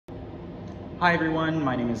Hi everyone,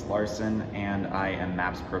 my name is Larson and I am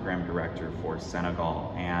MAPS Program Director for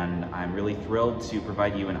Senegal, and I'm really thrilled to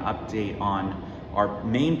provide you an update on our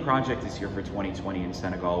main project this year for 2020 in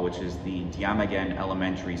Senegal, which is the Diamaguène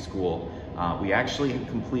Elementary School. We actually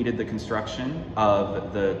completed the construction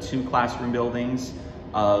of the 2 classroom buildings,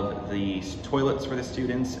 of the toilets for the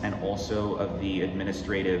students, and also of the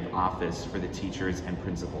administrative office for the teachers and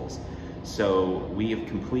principals. So we have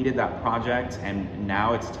completed that project, and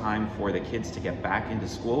now it's time for the kids to get back into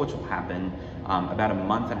school, which will happen about a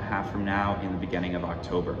month and a half from now in the beginning of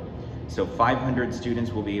October. So 500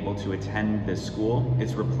 students will be able to attend this school.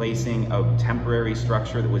 It's replacing a temporary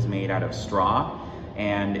structure that was made out of straw,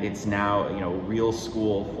 and it's now a real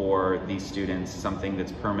school for these students, something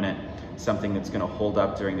that's permanent, something that's going to hold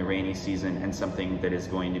up during the rainy season, and something that is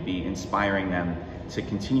going to be inspiring them to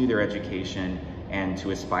continue their education and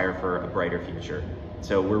to aspire for a brighter future.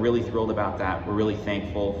 So we're really thrilled about that. We're really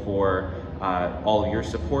thankful for all of your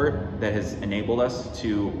support that has enabled us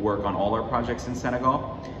to work on all our projects in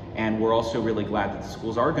Senegal. And we're also really glad that the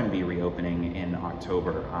schools are going to be reopening in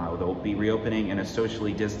October. They'll be reopening in a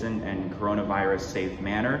socially distant and coronavirus safe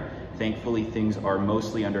manner. Thankfully, things are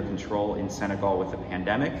mostly under control in Senegal with the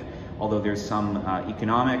pandemic, although there's some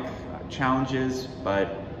economic challenges,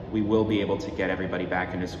 but we will be able to get everybody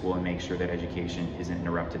back into school and make sure that education isn't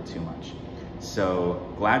interrupted too much.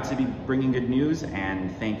 So glad to be bringing good news,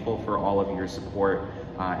 and thankful for all of your support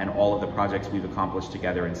and all of the projects we've accomplished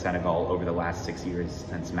together in Senegal over the last 6 years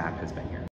since MAP has been here.